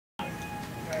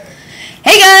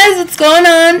Hey guys, what's going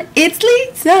on? It's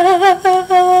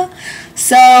Lisa.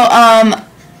 So,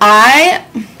 I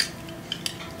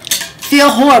feel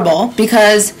horrible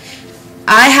because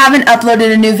I haven't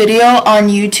uploaded a new video on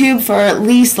YouTube for at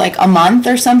least like a month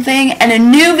or something, and a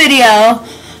new video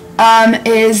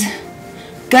is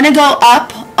gonna go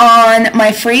up on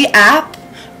my free app,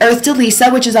 Earth to Lisa,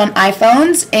 which is on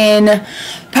iPhones, in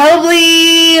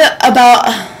probably about,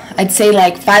 I'd say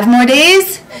like 5 more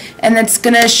days. And it's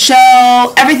going to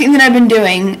show everything that I've been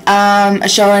doing. A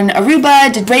show in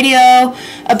Aruba, did radio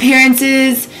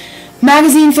appearances,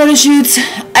 magazine photo shoots,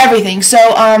 everything. So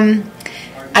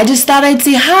I just thought I'd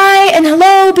say hi and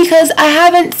hello because I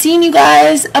haven't seen you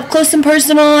guys up close and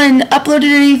personal and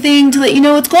uploaded anything to let you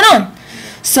know what's going on.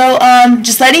 So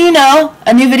just letting you know,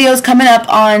 a new video is coming up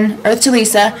on Earth to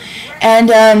Lisa.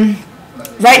 And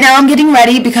right now I'm getting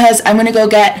ready because I'm going to go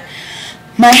get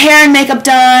my hair and makeup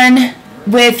done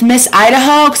with Miss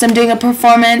Idaho, because I'm doing a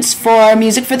performance for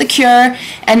Music for the Cure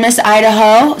and Miss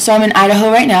Idaho. So I'm in Idaho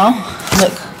right now.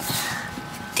 Look.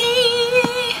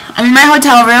 I'm in my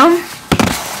hotel room.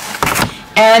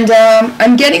 And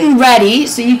I'm getting ready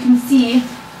so you can see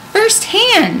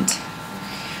firsthand.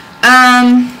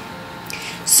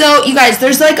 So you guys,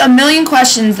 there's like a million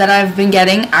questions that I've been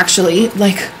getting, actually.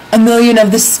 Like a million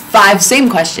of the 5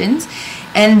 same questions.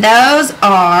 And those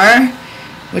are,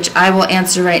 which I will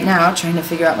answer right now, trying to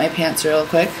figure out my pants real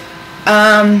quick.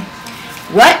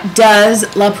 What does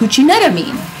La Puccinetta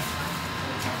mean?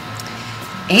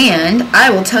 And I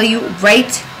will tell you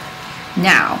right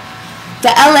now. The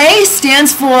LA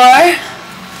stands for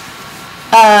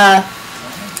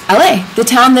LA, the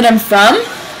town that I'm from.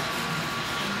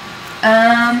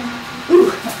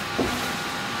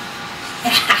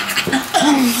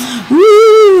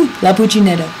 Woo! La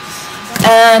Puccinetta.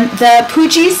 The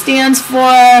Pucci stands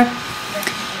for,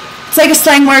 it's like a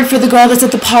slang word for the girl that's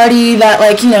at the party that,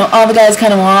 like, you know, all the guys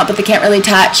kind of want, but they can't really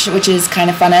touch, which is kind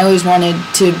of fun. I always wanted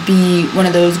to be one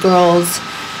of those girls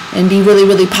and be really,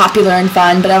 really popular and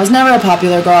fun, but I was never a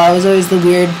popular girl. I was always the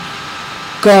weird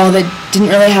girl that didn't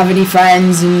really have any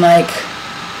friends, and, like,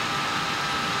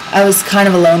 I was kind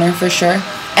of a loner for sure.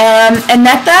 And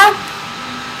neta,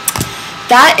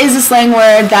 that is a slang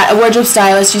word that a wardrobe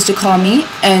stylist used to call me,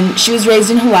 and she was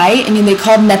raised in Hawaii, and they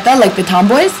called neta like the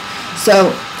tomboys,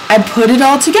 so I put it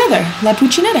all together, La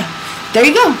Puccinetta. There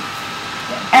you go.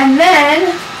 And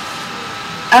then,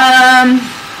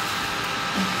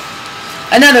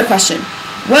 another question.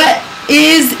 What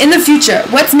is in the future?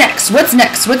 What's next? What's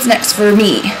next? What's next for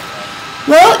me?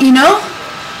 Well, you know,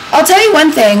 I'll tell you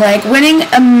one thing, like winning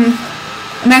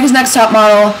America's Next Top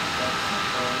Model,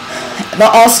 the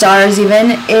All-Stars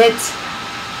even,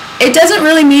 it doesn't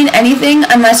really mean anything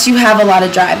unless you have a lot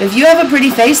of drive. If you have a pretty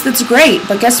face, that's great,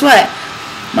 but guess what?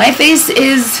 My face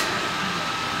is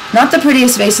not the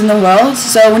prettiest face in the world,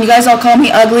 so when you guys all call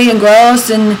me ugly and gross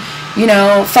and, you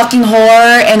know, fucking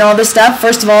whore and all this stuff,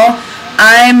 first of all,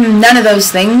 I'm none of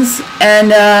those things,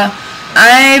 and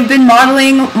I've been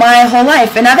modeling my whole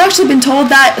life, and I've actually been told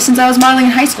that since I was modeling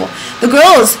in high school. The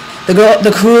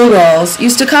cool girls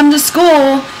used to come to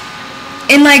school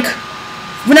in, like,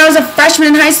 when I was a freshman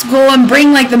in high school, and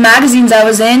bring, like, the magazines I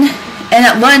was in, and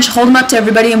at lunch hold them up to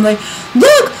everybody and be like,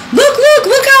 look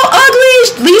how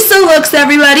ugly Lisa looks,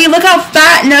 everybody. Look how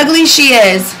fat and ugly she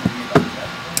is.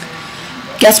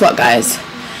 Guess what, guys?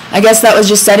 I guess that was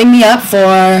just setting me up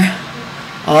for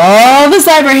all the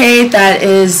cyber hate that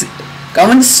is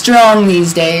going strong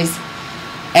these days.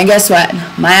 And guess what?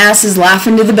 My ass is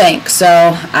laughing to the bank,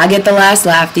 so I get the last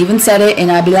laugh. Even said it,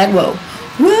 and I'd be like, whoa.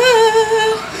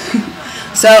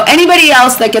 So anybody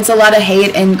else that gets a lot of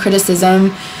hate and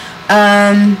criticism,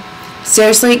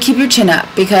 seriously, keep your chin up,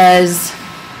 because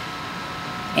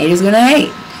hate is going to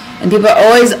hate. And people are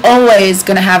always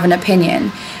going to have an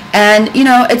opinion. And, you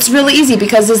know, it's really easy,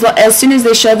 because as soon as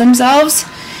they show themselves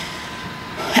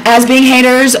as being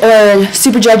haters or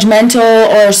super judgmental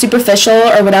or superficial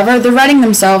or whatever, they're writing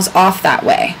themselves off that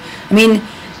way. I mean,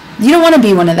 you don't want to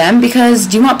be one of them, because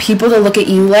do you want people to look at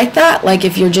you like that? Like,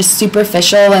 if you're just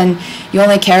superficial and you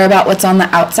only care about what's on the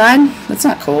outside? That's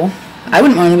not cool. I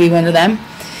wouldn't want to be one of them.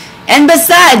 And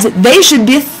besides, they should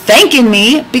be thanking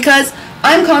me, because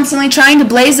I'm constantly trying to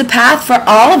blaze a path for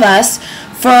all of us,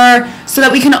 so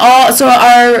that we can all, so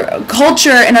our culture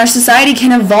and our society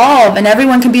can evolve, and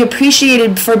everyone can be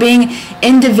appreciated for being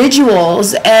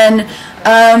individuals, and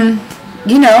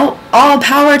you know, all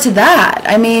power to that.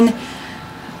 I mean,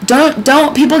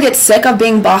 don't people get sick of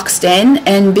being boxed in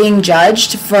and being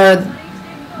judged for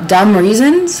dumb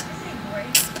reasons?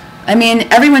 I mean,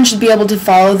 everyone should be able to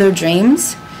follow their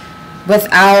dreams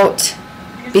without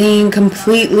being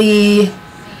completely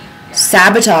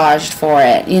sabotaged for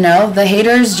it. You know, the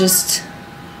haters just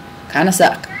kind of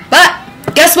suck. But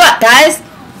guess what, guys?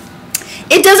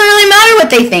 It doesn't really matter what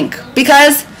they think,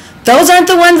 because those aren't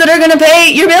the ones that are going to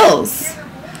pay your bills.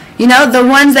 You know, the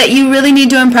ones that you really need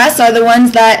to impress are the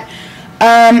ones that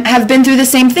have been through the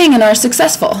same thing and are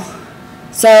successful.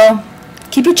 So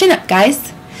keep your chin up,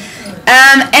 guys.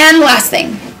 And last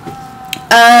thing.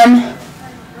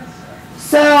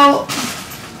 So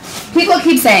people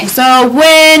keep saying, so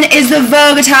when is the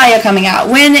Vogue Italia coming out?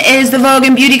 When is the Vogue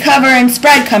and Beauty cover and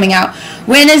spread coming out?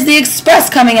 When is the Express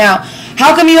coming out?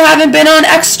 How come you haven't been on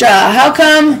Extra? How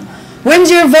come, when's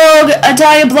your Vogue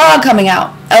Italia blog coming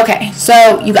out? Okay,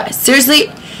 so you guys, seriously,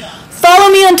 follow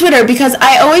me on Twitter, because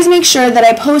I always make sure that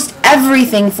I post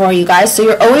everything for you guys, so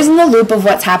you're always in the loop of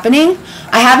what's happening.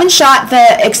 I haven't shot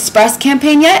the Express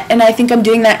campaign yet, and I think I'm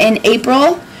doing that in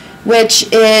April, which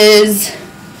is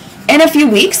in a few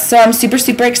weeks, so I'm super,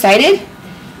 super excited.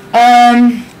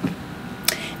 And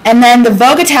then the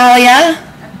Vogue Italia,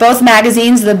 both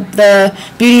magazines, the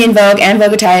Beauty and Vogue and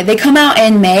Vogue Italia, they come out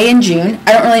in May and June.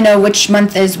 I don't really know which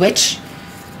month is which,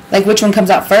 like which one comes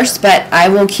out first, but I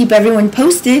will keep everyone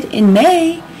posted in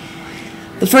May.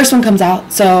 The first one comes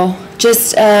out, so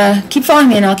just keep following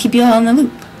me and I'll keep you all in the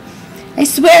loop. I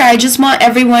swear, I just want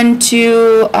everyone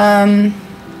to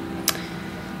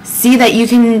see that you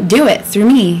can do it through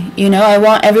me. You know, I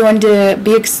want everyone to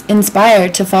be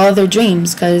inspired to follow their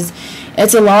dreams, because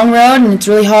it's a long road and it's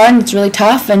really hard and it's really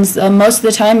tough, and most of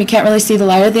the time you can't really see the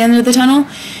light at the end of the tunnel.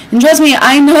 And trust me,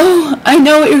 I know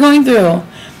what you're going through.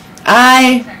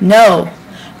 I know.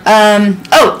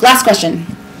 Oh, last question.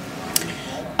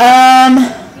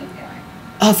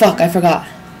 Oh fuck, I forgot.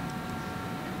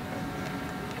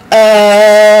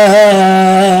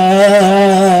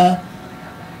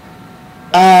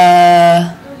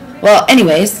 Well,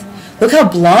 anyways, look how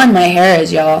blonde my hair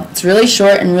is, y'all. It's really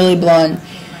short and really blonde.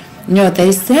 You know what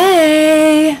they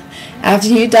say? After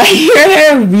you dye your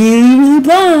hair really, really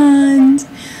blonde,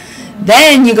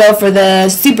 then you go for the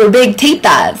super big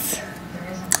tetas.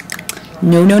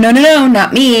 No, no, no, no, no,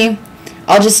 not me.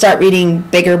 I'll just start reading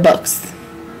bigger books.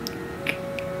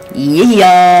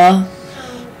 Yeah.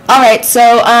 Alright,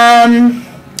 so,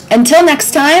 until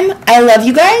next time, I love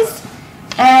you guys.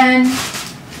 And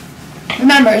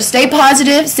remember, stay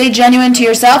positive, stay genuine to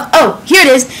yourself. Oh, here it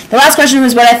is. The last question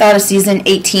was what I thought of season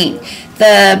 18.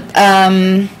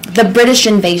 The British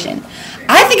invasion.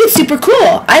 I think it's super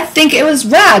cool. I think it was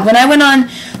rad. When I went on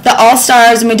the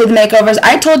All-Stars and we did the makeovers,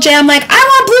 I told Jay, I'm like, I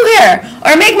want blue hair,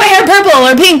 or make my hair purple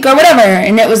or pink or whatever.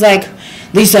 And it was like,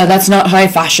 Lisa, that's not high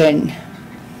fashion.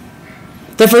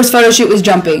 The first photo shoot was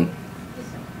jumping.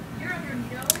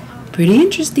 Pretty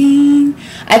interesting.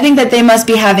 I think that they must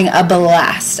be having a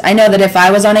blast. I know that if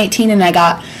I was on 18 and I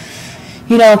got,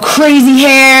 you know, crazy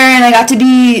hair and I got to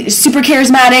be super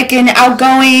charismatic and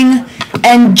outgoing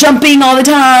and jumping all the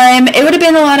time, it would have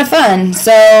been a lot of fun.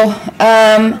 So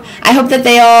I hope that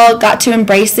they all got to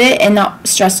embrace it and not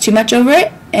stress too much over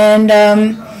it. And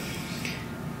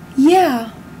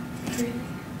yeah.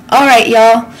 All right,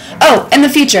 y'all. Oh, in the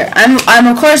future, I'm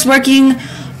of course working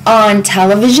on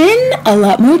television, a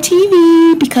lot more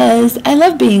TV, because I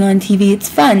love being on TV. It's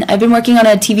fun. I've been working on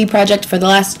a TV project for the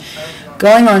last,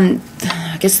 going on,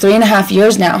 I guess, 3.5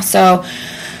 years now. So,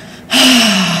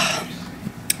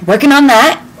 working on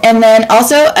that. And then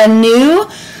also a new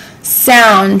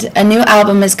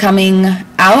album is coming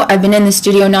out. I've been in the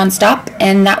studio nonstop,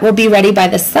 and that will be ready by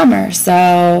the summer.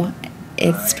 So,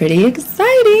 it's pretty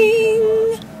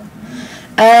exciting.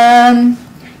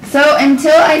 So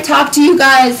until I talk to you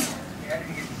guys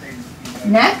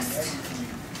next,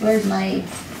 where's my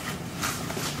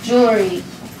jewelry?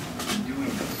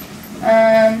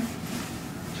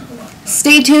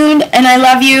 Stay tuned, and I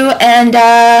love you, and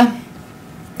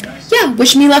yeah,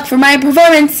 wish me luck for my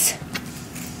performance.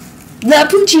 La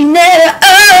Puccinetta,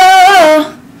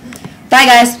 oh! Bye,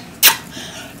 guys.